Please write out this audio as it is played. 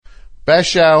Best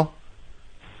show.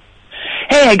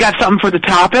 Hey, I got something for the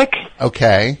topic.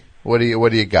 Okay. What do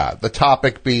you got? The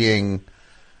topic being,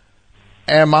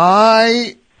 let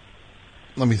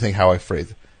me think how I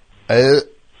phrase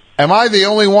it. Am I the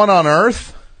only one on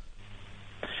Earth?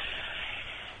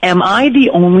 Am I the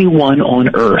only one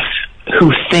on Earth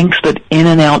who thinks that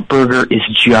In-N-Out Burger is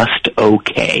just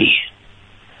okay?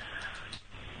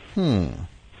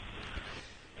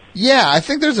 Yeah, I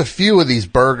think there's a few of these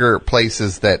burger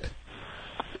places that,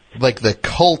 like the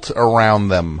cult around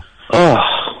them. Oh,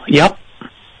 yep.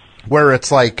 Where it's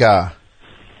like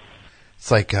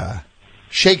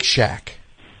Shake Shack.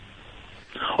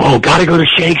 Oh, gotta go to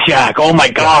Shake Shack. Oh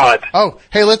my God. Oh,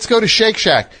 hey, let's go to Shake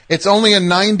Shack. It's only a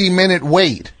 90-minute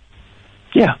wait.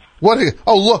 Yeah. Look,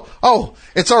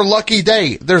 it's our lucky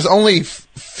day. There's only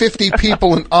 50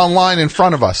 people online in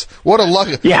front of us. What a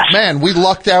lucky, yes. Man, we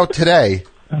lucked out today.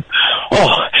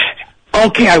 Oh,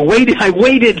 okay, I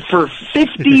waited for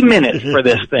 50 minutes for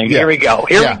this thing. Yeah. Here we go.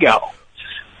 Here we go.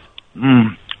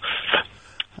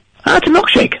 It's a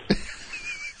milkshake.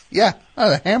 Yeah,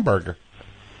 a hamburger.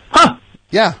 Huh.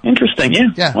 Yeah. Interesting, yeah.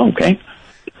 Yeah. Oh, okay.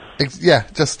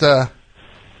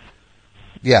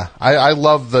 I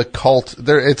love the cult.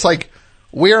 It's like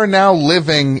we are now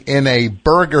living in a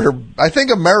burger. I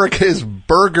think America is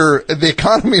burger. The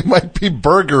economy might be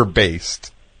burger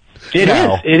based. It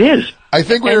is. I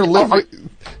think we are living.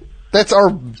 That's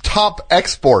our top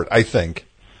export, I think.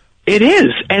 It is.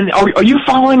 And are you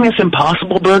following this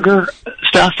Impossible Burger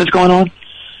stuff that's going on?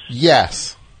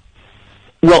 Yes.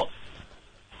 Well,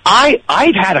 I've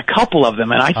had a couple of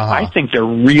them, and I think they're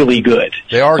really good.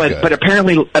 They are good. But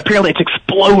apparently it's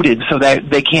exploded so that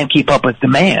they can't keep up with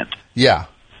demand. Yeah.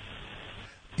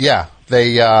 Yeah.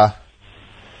 They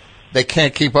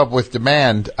can't keep up with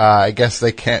demand. I guess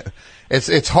they can't.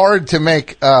 It's hard to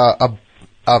make a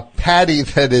patty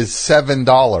that is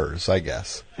 $7, I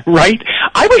guess. Right?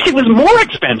 I wish it was more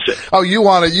expensive. Oh,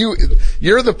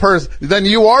 you're the person, then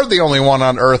you are the only one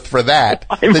on earth for that.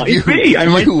 I might be.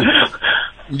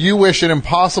 You wish an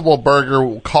Impossible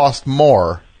Burger cost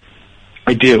more.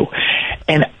 I do.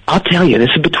 And I'll tell you,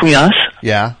 this is between us.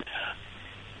 Yeah.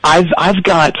 I've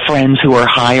got friends who are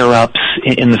higher ups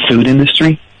in the food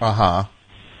industry. Uh-huh.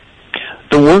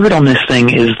 The word on this thing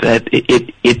is that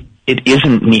it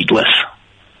isn't meatless.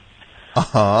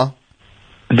 Uh-huh.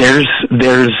 There's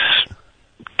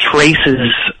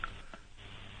traces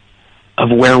of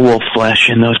werewolf flesh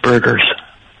in those burgers.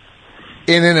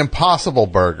 In an Impossible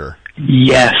Burger.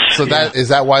 Yes. So is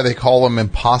that why they call them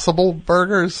Impossible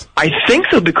Burgers? I think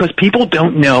so, because people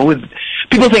don't know.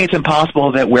 People think it's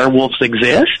impossible that werewolves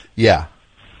exist. Yeah.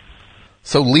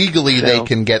 So legally they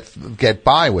can get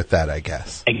by with that, I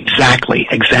guess. Exactly.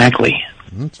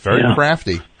 It's very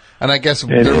crafty. And I guess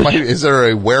is there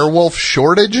a werewolf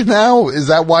shortage now? Is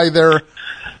that why they're...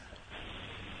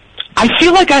 I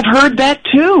feel like I've heard that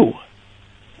too.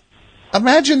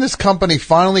 Imagine this company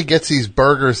finally gets these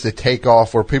burgers to take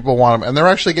off where people want them, and they're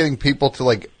actually getting people to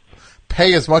like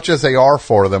pay as much as they are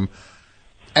for them,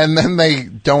 and then they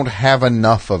don't have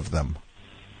enough of them.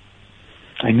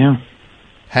 I know.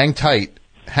 Hang tight,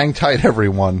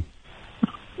 everyone.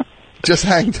 Just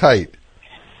hang tight.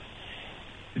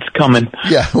 It's coming.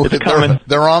 Yeah, it's coming.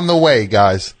 They're on the way,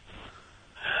 guys.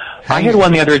 I had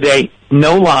one the other day.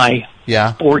 No lie.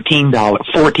 Yeah.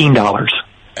 $14.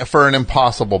 For an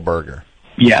Impossible Burger.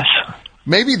 Yes.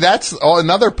 Maybe that's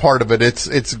another part of it.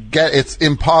 It's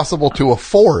impossible to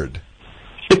afford.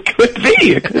 It could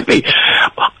be.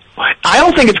 I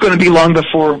don't think it's going to be long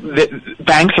before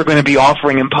banks are going to be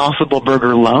offering Impossible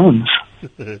Burger loans.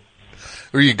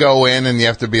 Where you go in and you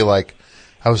have to be like,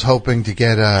 I was hoping to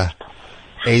get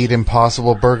 8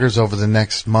 Impossible Burgers over the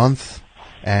next month,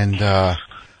 and I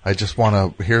just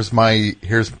want to. Here's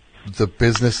the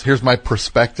business. Here's my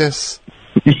prospectus.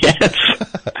 Yes.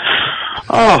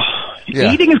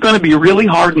 Eating is going to be really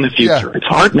hard in the future. Yeah. It's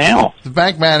hard now. The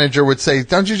bank manager would say,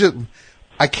 "Don't you just?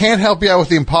 I can't help you out with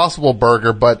the Impossible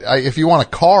Burger, but if you want a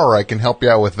car, I can help you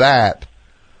out with that,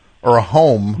 or a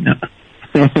home.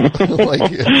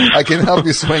 I can help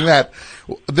you swing that."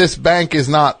 This bank is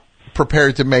not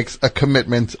prepared to make a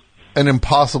commitment, an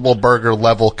Impossible Burger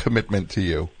level commitment to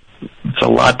you. It's a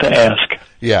lot to ask.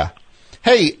 Yeah.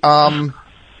 Hey,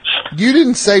 you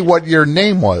didn't say what your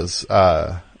name was,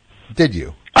 did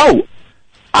you? Oh,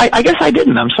 I guess I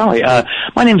didn't. I'm sorry.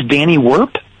 My name's Danny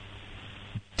Werp.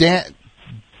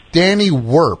 Danny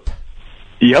Werp.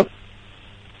 Yep.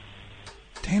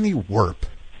 Danny Werp.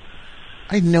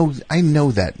 I know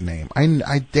that name.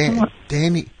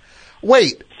 Danny.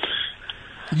 Wait,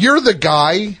 you're the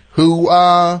guy who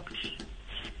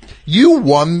you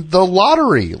won the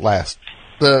lottery last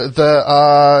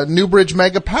the Newbridge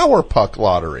Mega Power Puck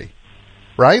lottery,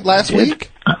 right? Last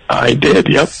week? I did,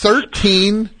 yep.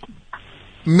 $13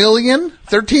 million?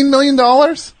 $13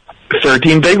 million?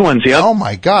 13 big ones, yep. Oh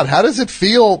my God. How does it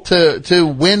feel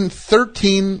to win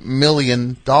 $13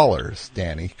 million,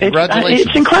 Danny? Congratulations.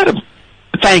 It's incredible.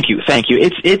 Thank you.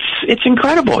 It's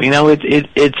incredible. You know,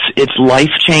 it's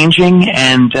life changing,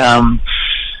 and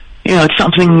you know, it's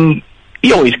something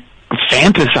you always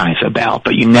fantasize about,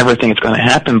 but you never think it's going to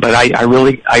happen. But I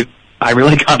really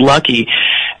got lucky,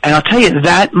 and I'll tell you,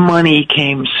 that money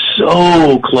came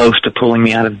so close to pulling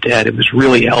me out of debt. It was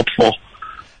really helpful.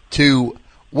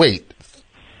 Wait,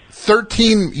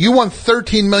 you won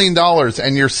 $13 million,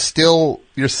 and you're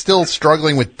still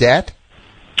struggling with debt?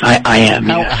 I am.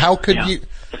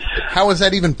 How is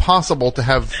that even possible to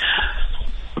have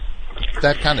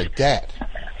that kind of debt?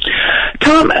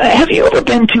 Tom, have you ever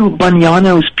been to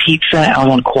Bugnano's Pizza out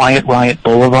on Quiet Riot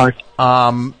Boulevard?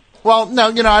 Well, no,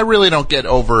 you know, I really don't get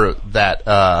over that,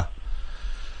 to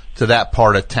that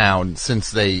part of town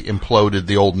since they imploded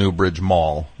the old Newbridge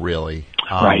Mall, really.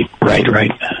 Right.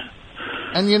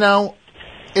 And, you know,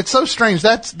 it's so strange.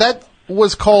 That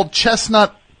was called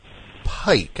Chestnut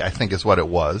Pike, I think is what it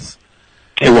was.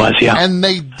 It was, yeah. And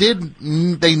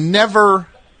they never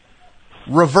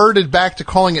reverted back to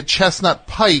calling it Chestnut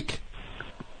Pike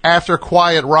after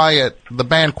the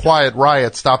band Quiet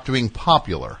Riot stopped being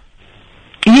popular.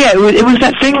 Yeah, it was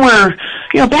that thing where,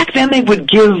 you know, back then they would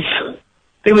give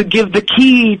the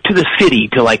key to the city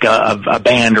to like a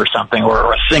band or something,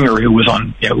 or a singer who was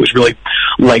was really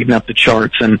lighting up the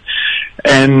charts, and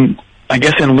I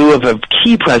guess in lieu of a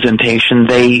key presentation,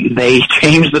 they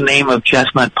changed the name of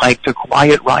Chestnut Pike to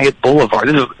Quiet Riot Boulevard.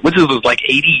 This was like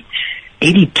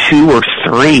 82 or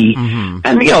 3. Mm-hmm.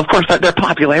 And, you know, of course, their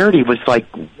popularity was like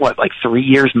 3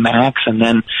 years max, and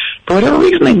then for whatever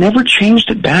reason, they never changed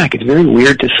it back. It's very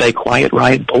weird to say Quiet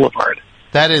Riot Boulevard.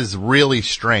 That is really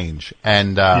strange.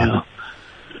 And, you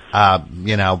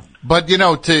know, but, you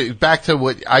know, back to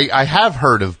what I have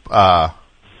heard of,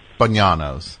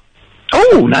 Bugnano's.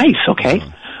 Oh, nice. Okay.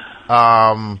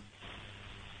 Well,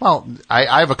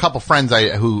 I have a couple friends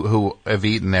who have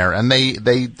eaten there, and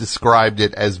they described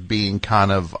it as being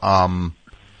kind of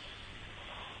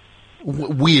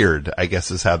weird, I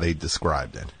guess is how they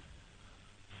described it.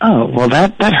 Oh, well,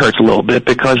 that hurts a little bit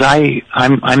because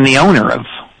I'm the owner of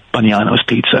Bugnano's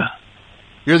Pizza.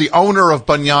 You're the owner of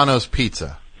Bugnano's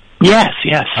Pizza? Yes.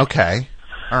 Okay.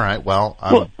 All right. Well,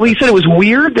 you said it was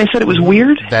weird. They said it was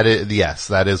weird. Yes.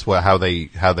 That is how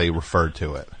they referred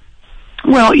to it.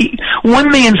 Well,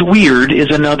 one man's weird is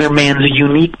another man's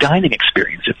unique dining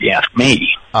experience, if you ask me.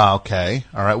 Okay.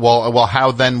 All right. Well,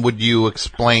 how then would you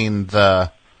explain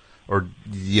describe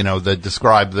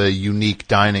the unique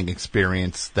dining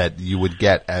experience that you would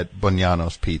get at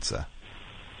Bugnano's Pizza?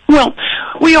 Well,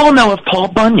 we all know of Paul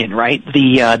Bunyan, right?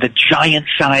 The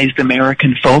giant-sized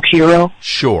American folk hero.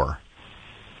 Sure.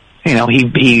 You know,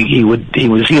 he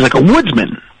was like a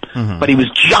woodsman, mm-hmm. but he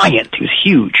was giant. He was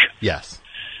huge. Yes.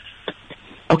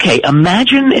 Okay,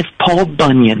 imagine if Paul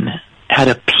Bunyan had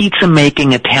a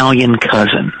pizza-making Italian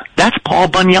cousin. That's Paul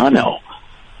Bugnano.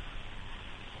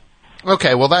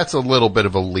 Okay, well, that's a little bit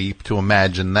of a leap to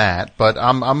imagine that, but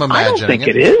I'm imagining I don't think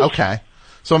it is. Okay.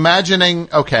 So imagining,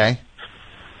 okay.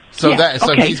 So yeah,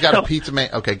 he's got a pizza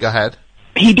okay, go ahead.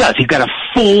 He does. He's got a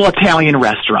full Italian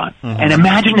restaurant. Mm-hmm. And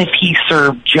imagine if he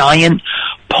served giant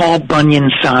Paul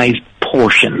Bunyan-sized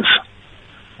portions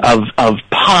of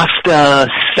pasta,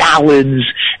 salads,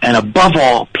 and above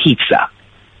all, pizza.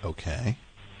 Okay.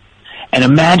 And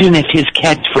imagine if his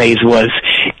catchphrase was,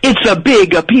 "It's a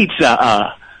big a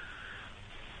pizza,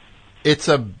 It's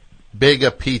a big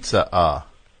a pizza,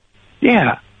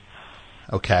 Yeah.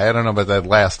 Okay, I don't know about that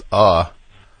last,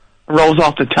 Rolls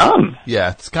off the tongue.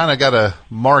 Yeah, it's kind of got a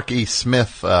Mark E.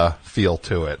 Smith, feel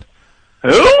to it.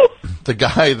 Who? The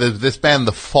guy, this band,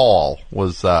 The Fall,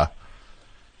 was,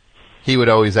 he would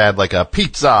always add like a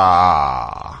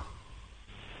pizza.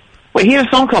 Wait, he had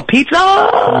a song called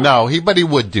Pizza? No, but he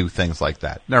would do things like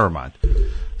that. Never mind.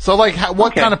 So, like,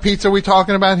 what kind of pizza are we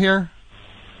talking about here?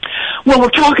 Well, we're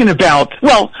talking about,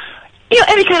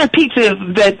 any kind of pizza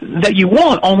that you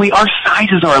want, only our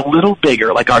sizes are a little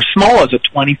bigger. Like, our small is a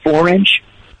 24-inch.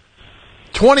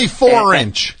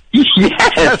 24-inch? Yes.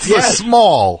 That's the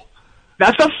small.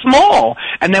 That's a small.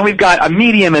 And then we've got a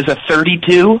medium is a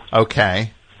 32.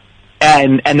 Okay.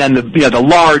 And then the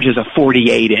large is a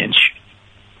 48-inch.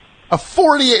 A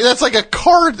 48, that's like a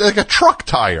truck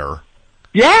tire.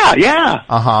 Yeah.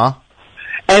 Uh-huh.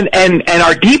 And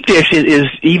our deep dish is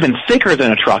even thicker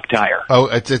than a truck tire. Oh,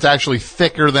 it's actually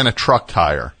thicker than a truck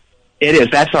tire. It is.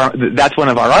 That's one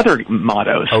of our other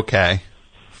mottos. Okay.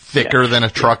 thicker than a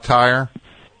truck tire?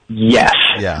 Yes.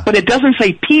 Yeah. But it doesn't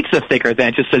say pizza thicker than,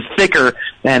 it just says thicker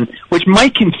than, which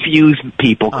might confuse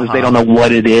people because they don't know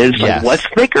what it is. Yes. Like, what's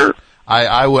thicker?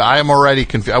 I am already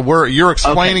confused. You're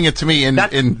explaining it to me in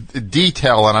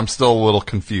detail, and I'm still a little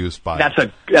confused by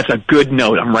it. That's a good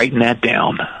note. I'm writing that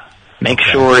down. Make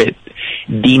sure it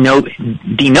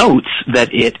denotes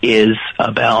that it is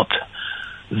about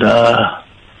the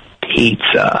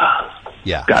pizza.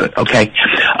 Yeah. Got it. Okay.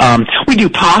 We do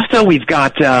pasta. We've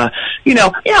got, like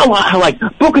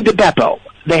Buca di Beppo.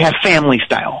 They have family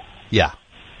style. Yeah.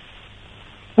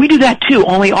 We do that too,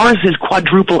 only ours is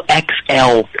quadruple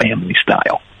XL family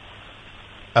style.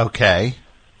 Okay.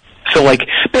 So, like,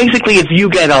 basically, if you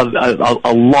get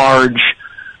a large,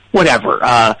 whatever,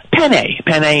 penne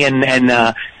and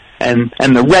the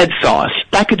red sauce,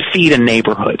 that could feed a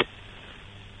neighborhood.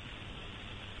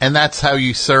 And that's how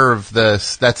you serve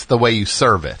this. That's the way you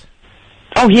serve it.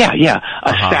 Oh, yeah.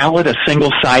 A salad, a single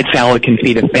side salad can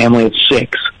feed a family of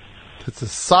 6. It's a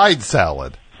side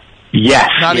salad. Yes.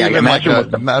 Not even like a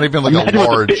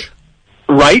large.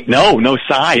 Right? No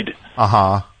side.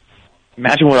 Uh-huh.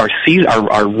 Imagine what our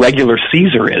regular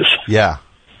Caesar is. Yeah.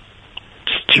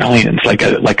 It's giant. It's like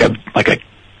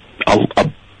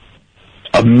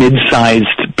a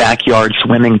mid-sized backyard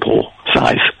swimming pool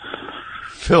size.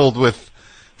 Filled with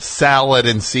salad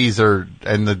and Caesar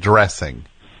and the dressing.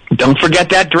 Don't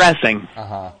forget that dressing.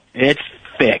 Uh-huh. It's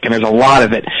thick, and there's a lot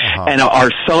of it. Uh-huh. And our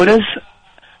sodas,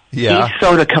 yeah. Each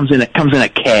soda comes in a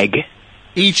keg.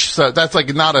 That's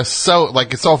like not a so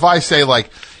if I say like,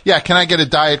 yeah, can I get a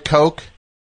Diet Coke?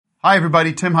 Hi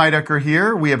everybody, Tim Heidecker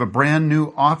here. We have a brand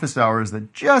new office hours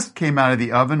that just came out of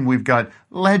the oven. We've got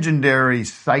legendary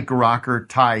psych rocker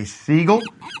Ty Siegel,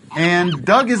 and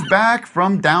Doug is back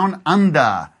from down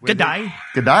under. Good day.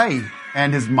 Good day.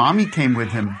 And his mommy came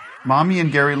with him. Mommy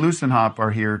and Gary Lusenhop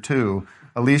are here too.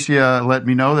 Alicia let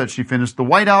me know that she finished the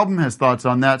White Album, has thoughts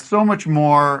on that, so much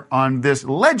more on this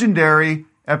legendary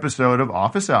episode of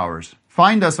Office Hours.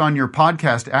 Find us on your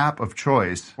podcast app of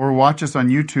choice or watch us on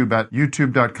YouTube at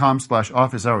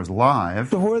youtube.com/officehours-live.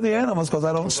 So who are the animals? Because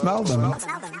I don't smell them.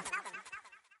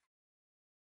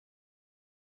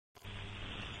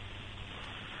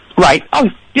 Right. Oh,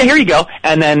 yeah, here you go.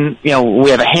 And then, we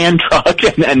have a hand truck,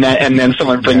 and then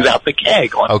someone brings out the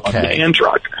keg on the hand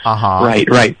truck. Uh-huh.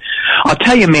 Right. I'll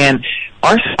tell you, man,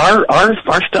 our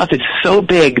stuff is so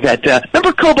big that,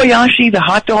 remember Kobayashi, the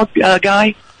hot dog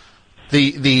guy?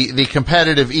 The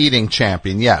competitive eating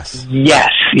champion, yes.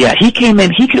 Yes, yeah. He came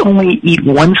in, he could only eat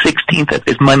 1/16 of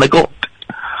his manigot.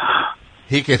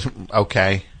 He could,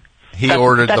 okay.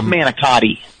 That's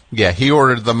manicotti. Yeah, he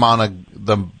ordered the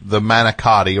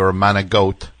manicotti or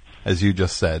manigote, as you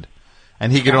just said.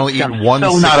 And he could only eat one.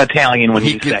 So not Italian when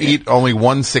he could eat only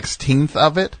 1/16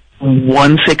 of it?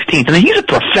 1/16. And he's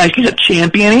a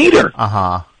champion eater.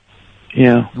 Uh-huh.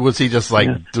 Yeah. Was he just like,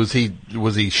 was he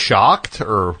shocked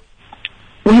or?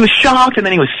 Well, he was shocked and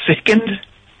then he was sickened.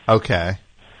 Okay.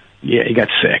 Yeah, he got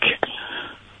sick.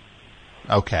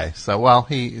 Okay. So,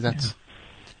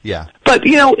 yeah. But,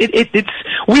 it's,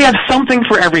 we have something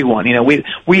for everyone.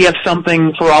 We have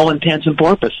something for all intents and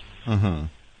purposes. Mm-hmm.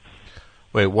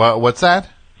 Wait, what's that?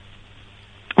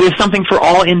 We have something for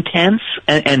all intents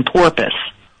and porpoise.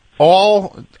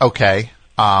 Okay.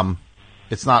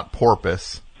 It's not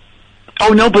porpoise. Oh,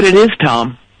 no, but it is,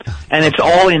 Tom. And it's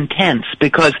all intense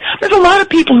because there's a lot of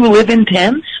people who live in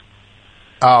tents.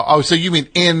 So you mean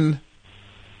in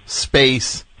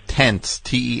space tents,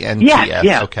 TENTS?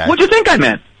 Yeah. Okay. What'd you think I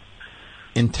meant?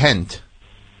 Intent.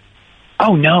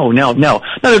 Oh, no.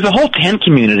 There's a whole tent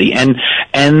community, and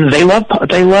they love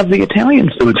the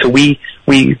Italian food. So we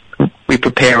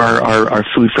prepare our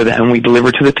food for them, and we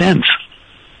deliver to the tents.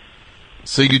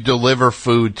 So you deliver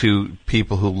food to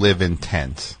people who live in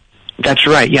tents. That's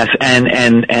right. Yes, and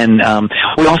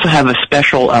we also have a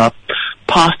special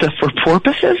pasta for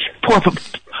porpoises.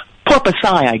 Porpoise,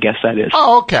 I guess that is.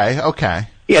 Oh, okay.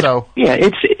 Yeah,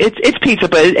 it's pizza,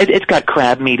 but it's got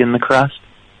crab meat in the crust.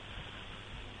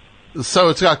 So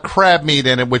it's got crab meat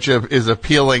in it, which is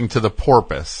appealing to the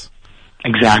porpoise.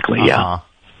 Exactly. Yeah.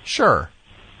 Sure.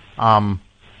 Well,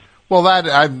 that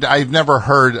I've never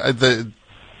heard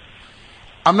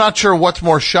I'm not sure what's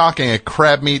more shocking: a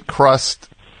crab meat crust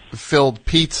filled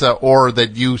pizza, or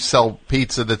that you sell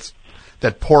pizza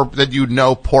that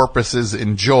porpoises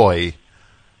enjoy,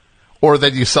 or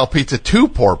that you sell pizza to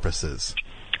porpoises.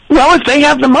 Well, if they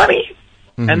have the money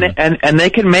and they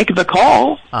can make the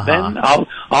call, then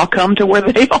I'll come to where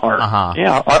they are.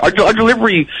 Yeah, our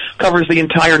delivery covers the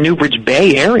entire Newbridge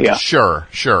Bay area. Sure.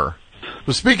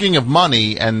 Well, speaking of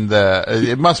money, and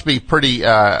it must be pretty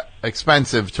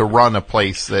expensive to run a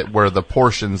place where the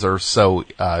portions are so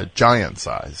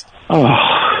giant-sized. Oh,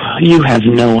 you have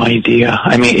no idea.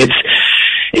 I mean,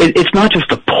 it's not just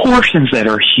the portions that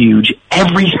are huge.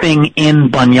 Everything in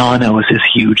Bagnanos is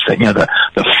huge. So,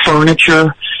 the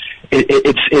furniture.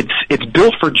 It's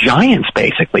built for giants,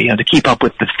 basically, to keep up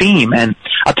with the theme. And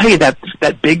I'll tell you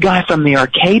that big guy from the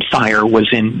Arcade Fire was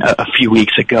in a few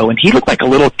weeks ago, and he looked like a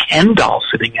little Ken doll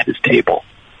sitting at his table.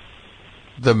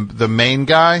 The main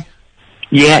guy?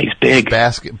 Yeah, he's big.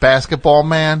 Basketball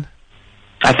man?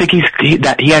 I think he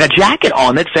had a jacket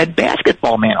on that said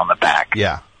Basketball Man on the back.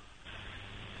 Yeah.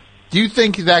 Do you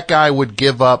think that guy would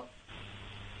give up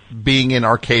being in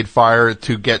Arcade Fire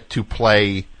to get to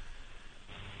play,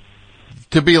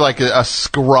 to be like a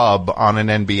scrub on an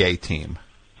NBA team?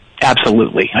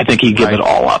 Absolutely. I think he'd give it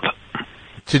all up.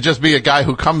 To just be a guy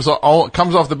who comes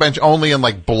off the bench only in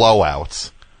like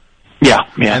blowouts. Yeah.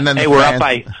 And then we're up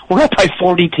by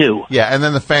 42. Yeah, and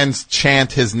then the fans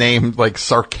chant his name like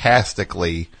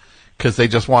sarcastically because they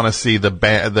just want to see the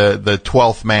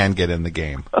 12th man get in the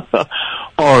game.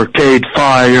 Arcade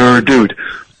Fire, dude.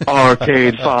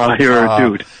 Arcade Fire,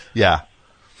 dude. Yeah.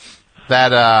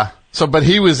 But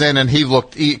he was in and he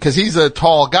looked, because he's a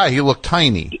tall guy, he looked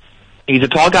tiny. He's a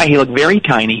tall guy, he looked very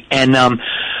tiny, and,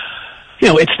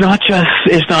 it's not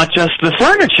just the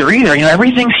furniture either.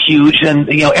 Everything's huge, and,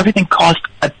 everything costs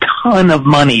a ton of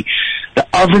money. The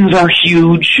ovens are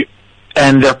huge,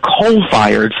 and they're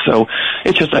coal-fired, so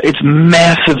it's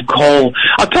massive coal.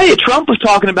 I'll tell you, Trump was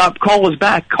talking about coal is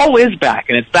back. Coal is back,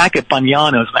 and it's back at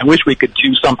Bagnanos, and I wish we could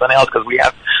do something else, because we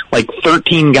have,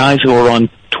 13 guys who are on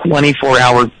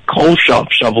 24-hour coal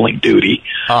shoveling duty.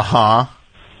 Uh-huh.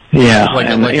 Yeah,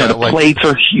 the plates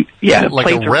are huge. Yeah, like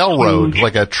a railroad,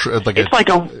 like a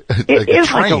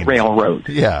railroad.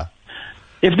 Yeah.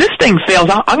 If this thing fails,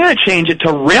 I'm going to change it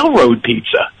to railroad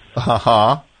pizza.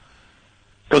 Uh-huh.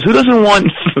 Because who doesn't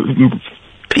want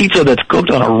pizza that's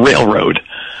cooked on a railroad?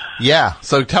 Yeah.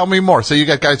 So tell me more. So you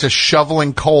got guys just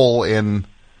shoveling coal in,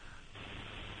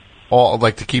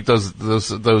 to keep those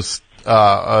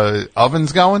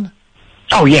ovens going?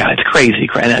 Oh yeah, it's crazy.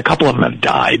 And a couple of them have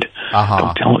died. Uh-huh.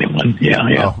 Don't tell anyone.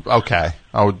 Yeah. Oh, okay.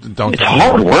 Oh, don't. It's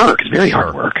hard work. It's very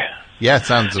hard work. Yeah, it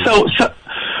sounds. So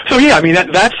yeah. I mean,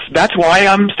 that's why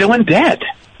I'm still in debt.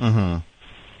 Mm-hmm.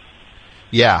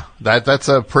 Yeah, that's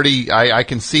a pretty. I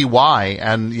can see why,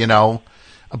 and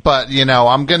but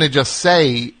I'm going to just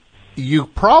say you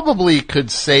probably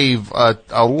could save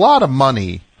a lot of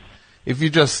money if you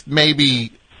just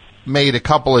maybe made a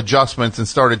couple adjustments and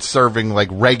started serving like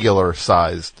regular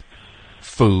sized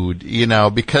food,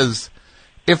 because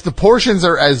if the portions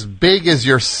are as big as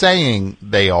you're saying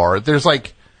they are, there's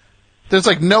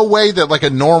no way that like a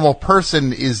normal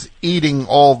person is eating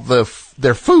all their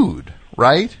food,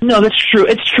 right? No, that's true.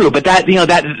 It's true, but that's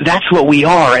what we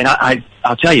are, and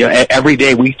I'll tell you, every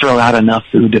day we throw out enough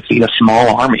food to feed a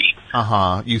small army.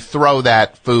 Uh-huh. You throw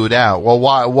that food out. Well,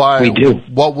 why? We do.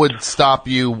 What would stop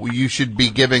you? You should be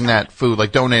giving that food,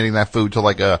 like donating that food to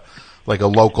like a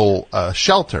local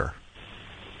shelter.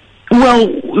 Well,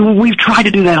 we've tried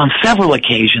to do that on several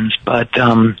occasions, but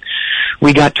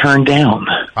we got turned down.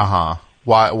 Uh-huh.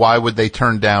 Why would they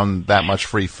turn down that much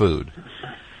free food?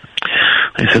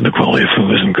 They said the quality of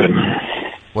food isn't good.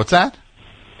 What's that?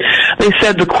 They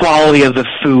said the quality of the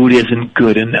food isn't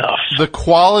good enough. The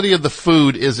quality of the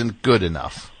food isn't good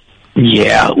enough.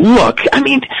 Yeah, look, I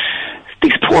mean,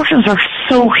 these portions are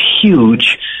so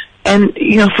huge, and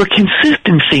for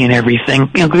consistency and everything,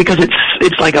 because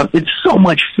it's so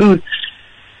much food.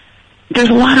 There's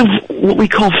a lot of what we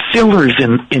call fillers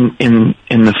in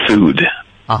the food.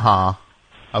 Uh-huh.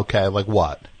 Okay, like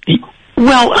what?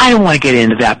 Well, I don't want to get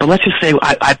into that, but let's just say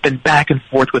I've been back and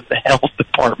forth with the health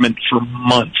department for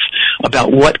months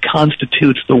about what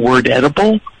constitutes the word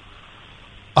edible.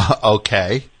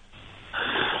 Okay.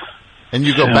 And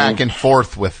you go back and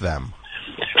forth with them.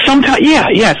 Sometimes, yeah.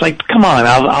 It's like, come on,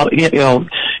 I'll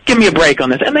give me a break on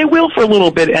this, and they will for a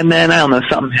little bit, and then I don't know,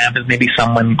 something happens. Maybe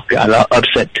someone got an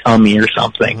upset tummy or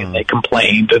something, and they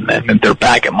complained, and then they're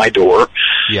back at my door.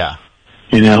 Yeah.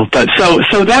 But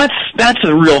so that's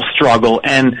a real struggle,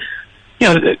 and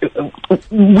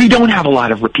we don't have a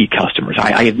lot of repeat customers.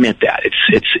 I admit that.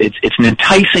 It's an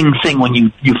enticing thing when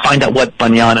you find out what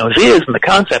Bagnanos is and the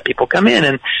concept. People come in,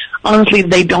 and honestly,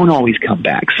 they don't always come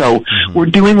back. So we're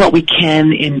doing what we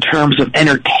can in terms of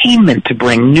entertainment to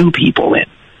bring new people in.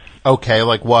 Okay,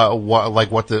 like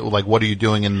what are you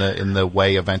doing in the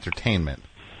way of entertainment?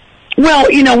 Well,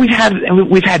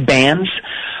 we've had bands.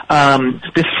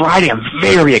 This Friday, I'm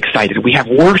very excited. We have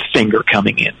Werp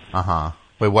coming in. Uh-huh.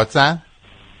 Wait, what's that?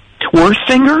 Worse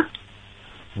finger?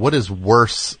 What is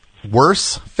worse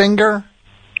finger?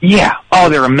 Yeah. Oh,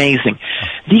 they're amazing.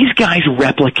 These guys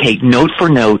replicate note for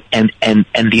note and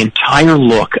the entire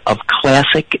look of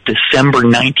classic December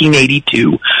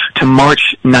 1982 to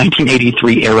March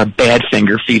 1983 era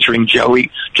Badfinger featuring Joey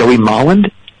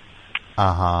Molland.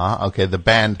 Okay, the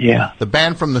band. Yeah. The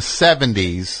band from the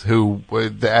 70s who,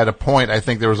 at a point, I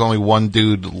think there was only one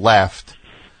dude left.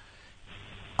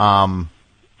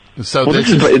 So this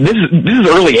is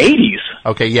early 80s.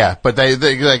 Okay, yeah, but they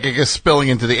like, I guess spilling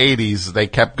into the 80s, they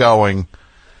kept going.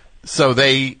 So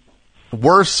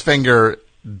Worse Finger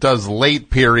does late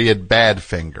period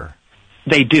Badfinger.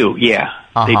 They do, yeah.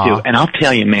 They do. And I'll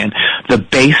tell you, man, the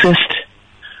bassist,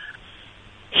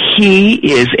 he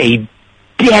is a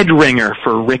dead ringer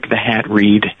for Rick the Hat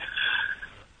Reed.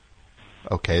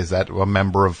 Okay, is that a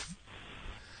member of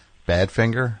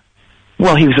Badfinger?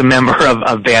 Well, he was a member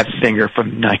of Badfinger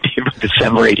from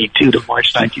December 82 to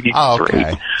March 1983. Oh,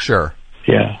 okay, sure.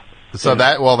 Yeah. So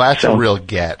that's a real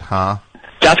get, huh?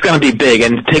 That's going to be big,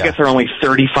 and tickets are only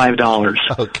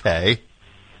 $35. Okay.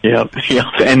 Yep.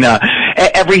 And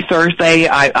every Thursday,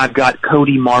 I've got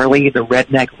Cody Marley, the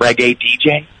redneck reggae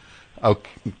DJ. Oh,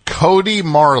 Cody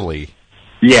Marley.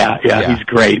 Yeah, he's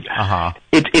great.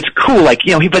 It's cool, like,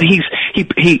 you know, but he's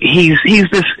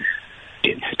this. Do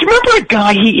you remember a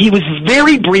guy? He was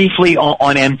very briefly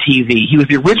on MTV. He was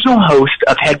the original host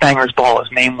of Headbangers Ball.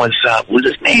 His name was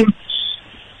his name?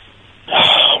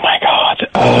 Oh my God!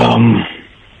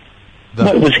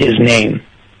 What was his name?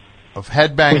 Of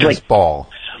Headbangers Ball.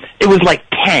 It was like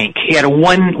Tank. He had a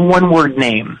one word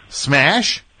name.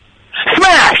 Smash.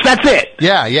 Smash. That's it.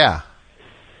 Yeah.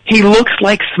 He looks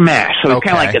like Smash, so he's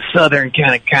kind of like a southern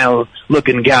kind of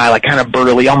looking guy, like kind of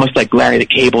burly, almost like Larry the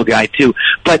Cable Guy too.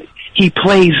 But he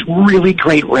plays really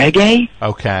great reggae.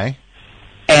 Okay.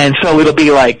 And so it'll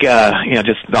be like, just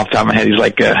off the top of my head, he's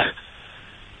like,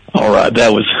 all right,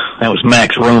 that was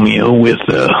Max Romeo with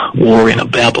War in a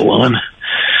Babylon.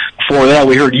 Before that,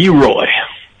 we heard You Roy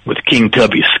with King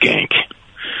Tubby Skank.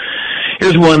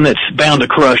 Here's one that's bound to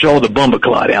crush all the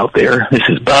bumbaclot out there. This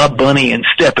is Bob Bunny and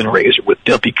Steppin' Razor with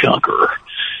Duppy Conqueror.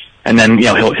 And then,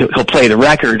 he'll play the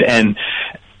record, and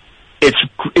it's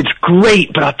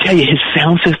great, but I'll tell you, his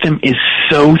sound system is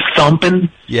so thumping.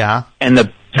 Yeah. And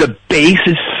the bass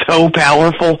is so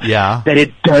powerful. Yeah. That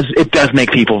it does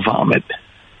make people vomit.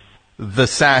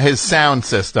 His sound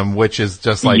system, which is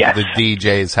just like the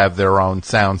DJs have their own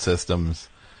sound systems.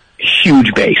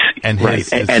 Huge bass. And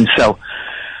so,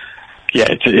 yeah,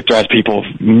 it drives people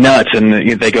nuts,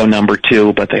 and they go number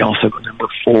 2, but they also go number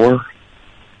 4.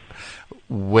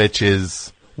 Which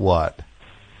is what?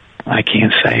 I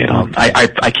can't say it on.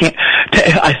 I can't.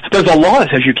 There's a law that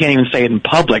says you can't even say it in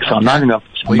public, so I'm not going to.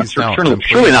 Please don't.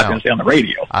 Surely not going to say it on the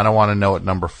radio. I don't want to know what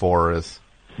number 4 is.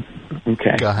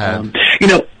 Okay. Go ahead.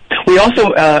 We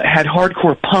also had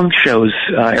hardcore punk shows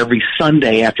every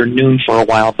Sunday afternoon for a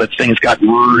while, but things got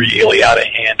really out of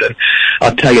hand. And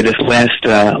I'll tell you, this last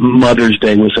Mother's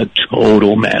Day was a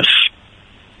total mess.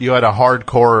 You had a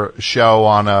hardcore show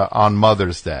on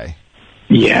Mother's Day.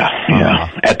 Yeah.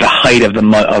 At the height of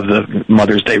the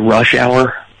Mother's Day rush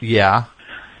hour. Yeah.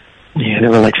 Yeah,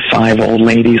 there were like 5 old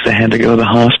ladies that had to go to the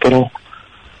hospital.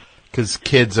 Because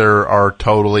kids are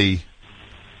totally.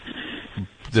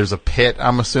 There's a pit,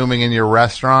 I'm assuming, in your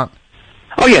restaurant?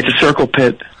 Oh, yeah, it's a circle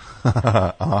pit.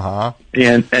 Uh-huh.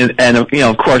 And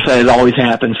of course, as always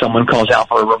happens, someone calls out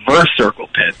for a reverse circle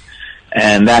pit.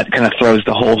 And that kind of throws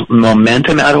the whole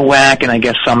momentum out of whack, and I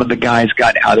guess some of the guys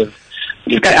got out of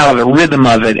the rhythm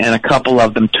of it, and a couple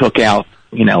of them took out,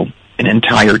 an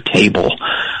entire table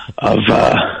of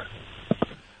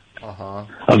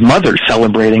mothers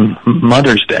celebrating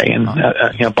Mother's Day, and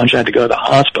a bunch had to go to the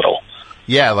hospital.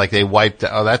 Yeah, like they wiped.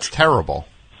 Oh, that's terrible.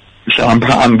 So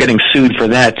I'm getting sued for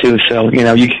that too. So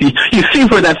you see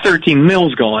where that 13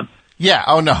 mil's going. Yeah.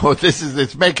 Oh no,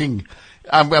 it's making.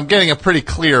 I'm getting a pretty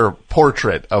clear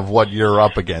portrait of what you're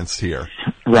up against here.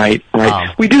 Right.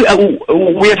 We do.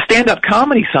 We have stand-up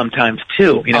comedy sometimes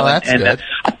too. That's good.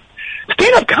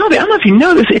 Stand-up comedy. I don't know if you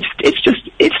know this.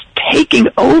 It's taking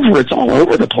over. It's all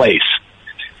over the place.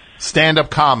 Stand-up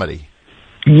comedy.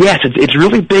 Yes, it's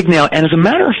really big now. And as a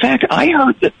matter of fact, I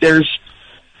heard that there's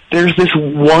this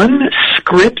one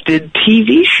scripted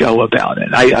TV show about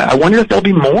it. I wonder if there'll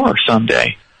be more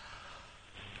someday.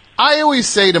 I always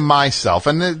say to myself,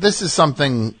 and this is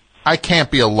something, I can't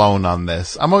be alone on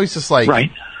this. I'm always just like,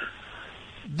 right.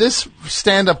 This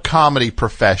stand-up comedy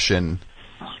profession,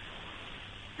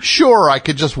 sure, I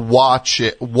could just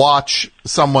watch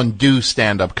someone do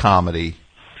stand-up comedy,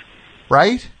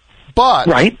 right? But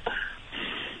right.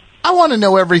 I want to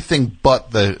know everything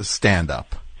but the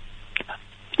stand-up.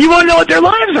 You want to know what their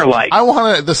lives are like. I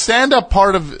want to. The stand-up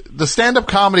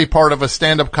comedy part of a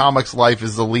stand-up comic's life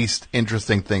is the least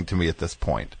interesting thing to me at this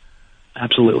point.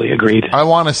 Absolutely agreed. I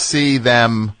want to see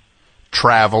them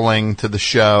traveling to the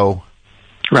show,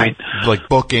 Right. like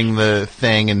booking the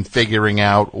thing and figuring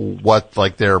out what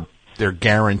like their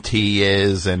guarantee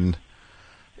is and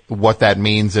what that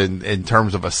means in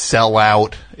terms of a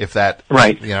sellout, if that,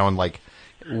 right, and like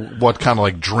what kind of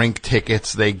like drink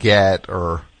tickets they get,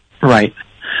 or right,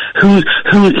 who's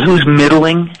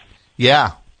middling,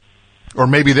 yeah, or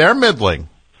maybe they're middling.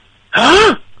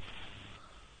 The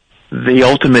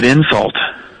ultimate insult.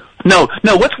 No,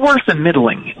 what's worse than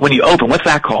middling? When you open, what's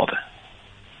that called?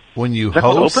 When you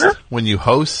host, when you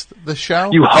host the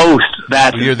show, you host.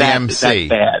 You're the MC. That's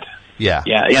bad. Yeah,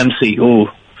 MC. Ooh,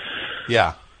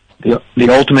 yeah. The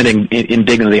ultimate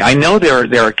indignity. I know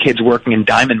there are kids working in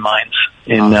diamond mines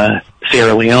in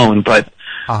Sierra Leone, but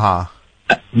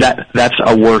that's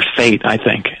a worse fate, I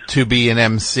think. To be an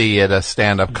MC at a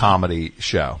stand-up comedy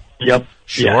show. Yep.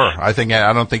 Sure. Yes.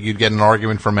 I don't think you'd get an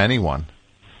argument from anyone.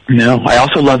 No, I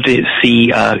also love to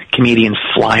see comedians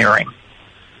flyering.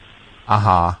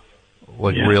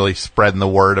 Really spreading the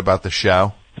word about the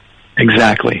show.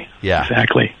 Exactly. Yeah.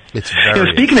 Exactly. It's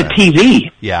very speaking exciting. of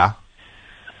TV. Yeah.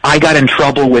 I got in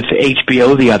trouble with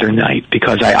HBO the other night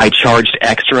because I charged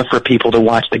extra for people to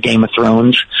watch the Game of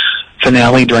Thrones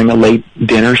finale during the late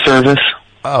dinner service.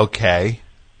 Okay.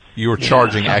 You were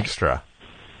charging extra.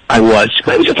 I was.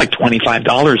 It was just like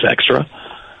 $25 extra.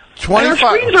 Our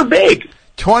screens are big.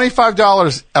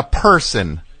 $25 a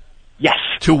person. Yes.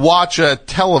 To watch a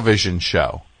television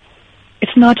show.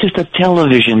 It's not just a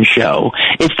television show.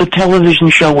 It's the television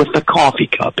show with the coffee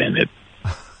cup in it.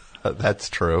 That's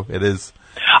true. It is.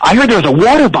 I heard there was a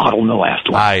water bottle in the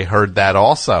last one. I heard that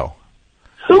also.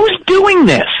 Who's doing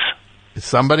this?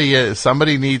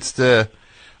 Somebody needs to.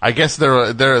 I guess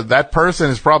that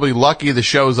person is probably lucky the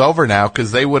show's over now,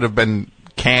 because they would have been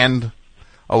canned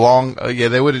along.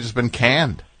 They would have just been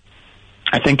canned.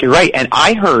 I think you're right. And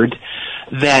I heard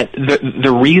that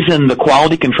the reason the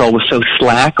quality control was so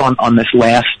slack on this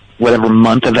last whatever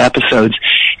month of episodes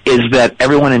is that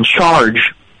everyone in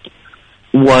charge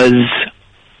was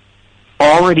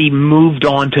already moved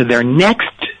on to their next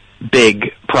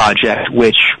big project,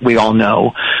 which we all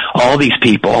know. All these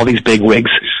people, all these big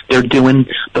wigs, they're doing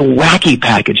the Wacky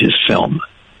Packages film.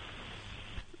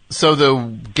 So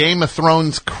the Game of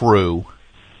Thrones crew,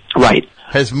 right,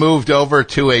 has moved over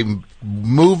to a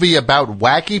movie about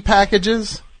Wacky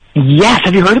Packages? Yes.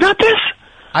 Have you heard about this?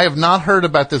 I have not heard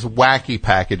about this Wacky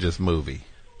Packages movie.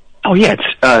 Oh yeah, it's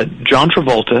John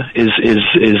Travolta is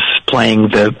playing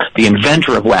the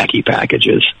inventor of Wacky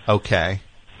Packages. Okay.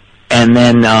 And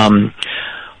then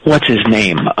what's his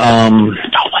name? What's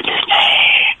his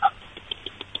name?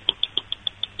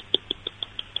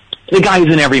 The guy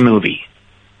who's in every movie.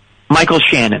 Michael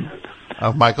Shannon.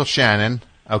 Oh, Michael Shannon.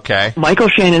 Okay. Michael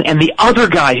Shannon and the other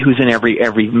guy who's in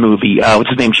every movie. What's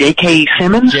his name? J.K.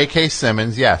 Simmons? J.K.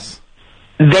 Simmons, yes.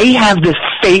 They have this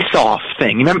face-off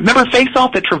thing. Remember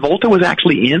face-off that Travolta was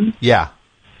actually in? Yeah.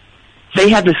 They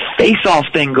have this face-off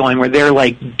thing going where they're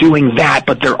like doing that,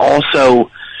 but they've also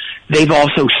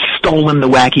stolen the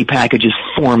Wacky Packages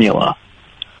formula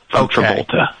from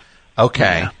Travolta.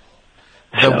 Okay. Yeah.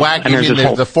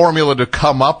 The formula to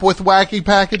come up with Wacky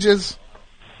Packages?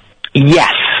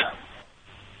 Yes.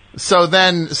 So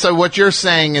what you're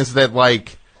saying is that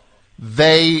like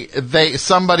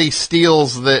somebody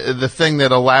steals the thing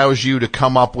that allows you to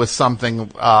come up with something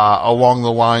along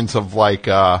the lines of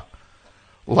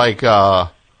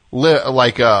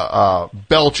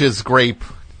Belch's grape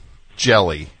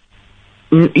jelly.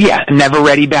 Yeah, never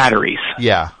ready batteries.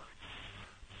 Yeah.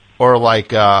 Or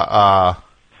mop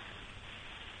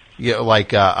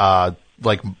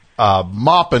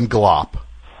and glop.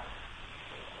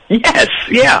 Yes,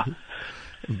 yeah.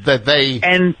 Because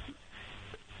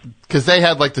they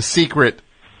had like the secret.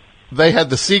 They had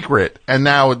the secret, and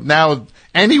now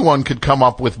anyone could come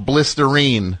up with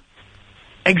Blisterine.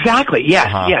 Exactly. Yes.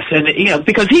 Yes, and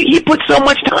because he put so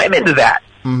much time into that.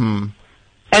 Mm-hmm.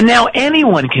 And now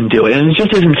anyone can do it, and it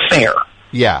just isn't fair.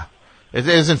 Yeah, it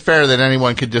isn't fair that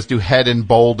anyone could just do Head and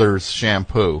Boulders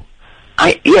shampoo.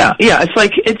 Yeah. It's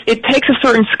like it takes a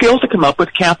certain skill to come up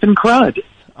with Captain Crud.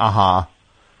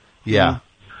 Yeah.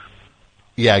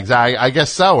 Yeah, exactly. I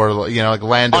guess so. Or like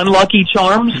Land. Unlucky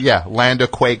Charms. Yeah, Land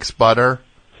O'Quake's butter.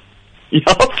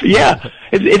 Yeah.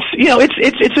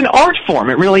 It's an art form.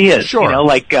 It really is. Sure.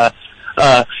 Like that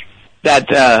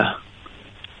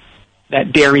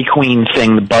Dairy Queen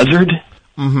thing, the Buzzard.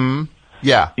 Mm-hmm.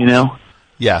 Yeah.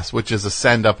 Yes, which is a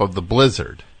send up of the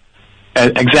Blizzard.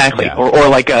 Exactly. Yeah. Or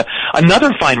like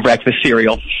Another fine breakfast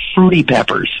cereal, Fruity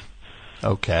Peppers.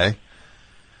 Okay.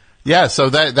 Yeah, so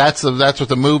that's what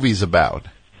the movie's about.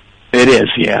 It is,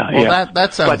 yeah. Well, yeah.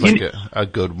 that sounds like a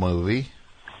good movie.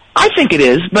 I think it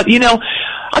is, but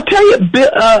I'll tell you,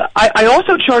 I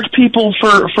also charge people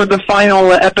for the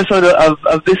final episode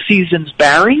of this season's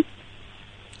Barry.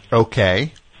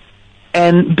 Okay.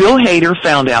 And Bill Hader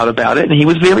found out about it, and he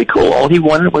was very cool. All he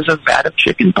wanted was a vat of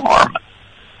chicken parm.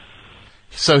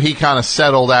 So he kind of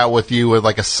settled out with you with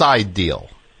like a side deal.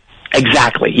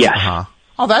 Exactly. Yes. Uh-huh.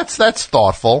 Oh, that's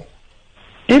thoughtful.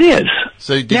 It is.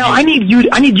 So I need you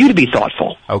to be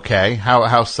thoughtful. Okay.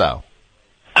 How so?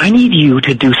 I need you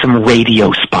to do some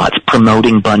radio spots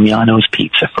promoting Bugnano's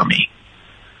Pizza for me.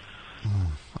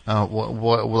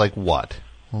 What? Like what?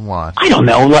 What? I don't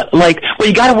know. Like, well,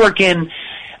 you got to work in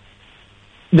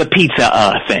the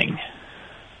pizza thing.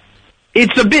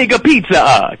 It's a big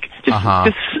pizza.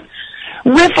 Just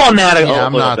riff on that a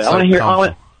little not bit. So I want to hear all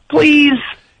it. Please.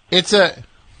 It's a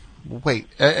wait.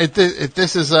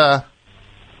 This is a.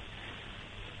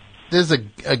 This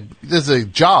is a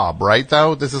job, right?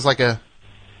 Though this is like a.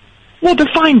 Well,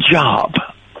 define job.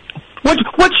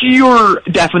 What's your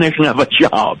definition of a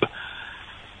job?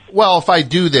 Well, if I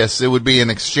do this, it would be in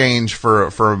exchange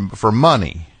for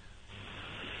money.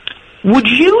 Would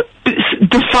you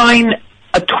define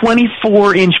a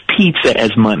 24-inch pizza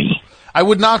as money? I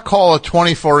would not call a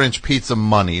 24-inch pizza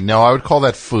money. No, I would call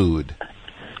that food.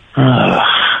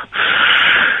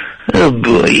 Oh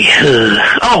boy!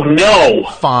 Oh no!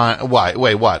 Fine. Why?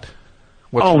 Wait. What?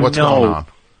 What's no. going on?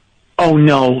 Oh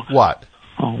no! What?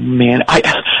 Oh man! I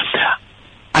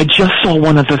just saw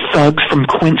one of the thugs from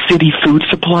Quint City Food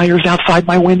Suppliers outside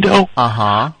my window.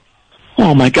 Uh-huh.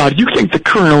 Oh my God! You think the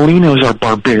Colonelinos are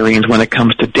barbarians when it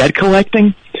comes to debt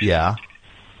collecting? Yeah.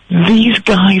 These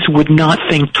guys would not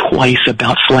think twice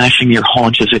about slashing your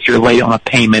haunches if you're late on a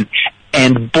payment,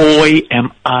 and boy,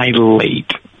 am I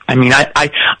late. I mean,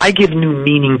 I give new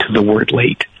meaning to the word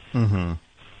late. Mm-hmm.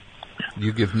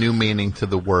 You give new meaning to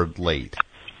the word late.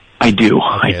 I do.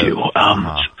 Okay. I do.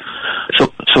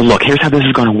 So look, here's how this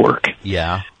is going to work.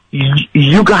 Yeah.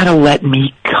 You got to let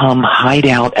me come hide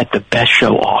out at the Best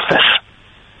Show office.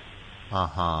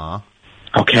 Uh-huh.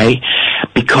 Okay?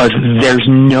 Because there's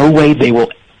no way they will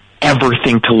ever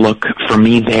think to look for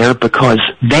me there, because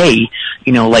they,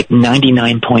 like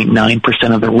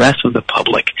 99.9% of the rest of the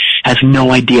public has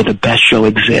no idea the Best Show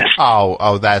exists.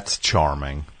 Oh, that's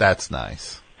charming. That's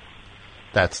nice.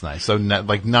 That's nice. So,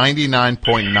 like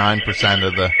 99.9%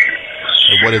 of the...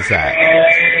 What is that?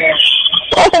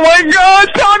 Oh my God,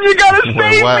 Tom, you gotta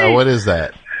save me! What is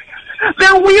that?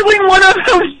 They're wheeling one of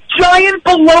those giant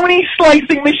bologna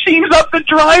slicing machines up the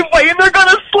driveway, and they're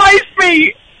gonna slice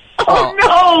me! Oh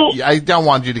no! I don't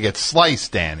want you to get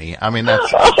sliced, Danny. I mean,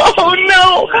 that's... Oh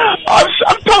no!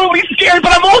 I'm totally scared,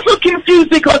 but I'm also confused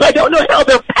because I don't know how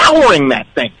they're powering that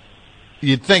thing.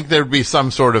 You'd think there'd be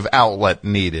some sort of outlet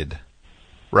needed,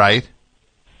 right?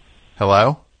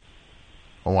 Hello?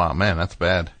 Oh wow, man, that's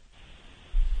bad.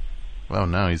 Oh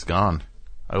no, he's gone.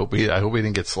 I hope he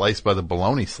didn't get sliced by the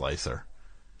bologna slicer.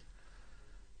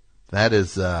 That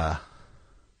is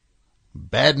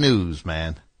bad news,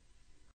 man.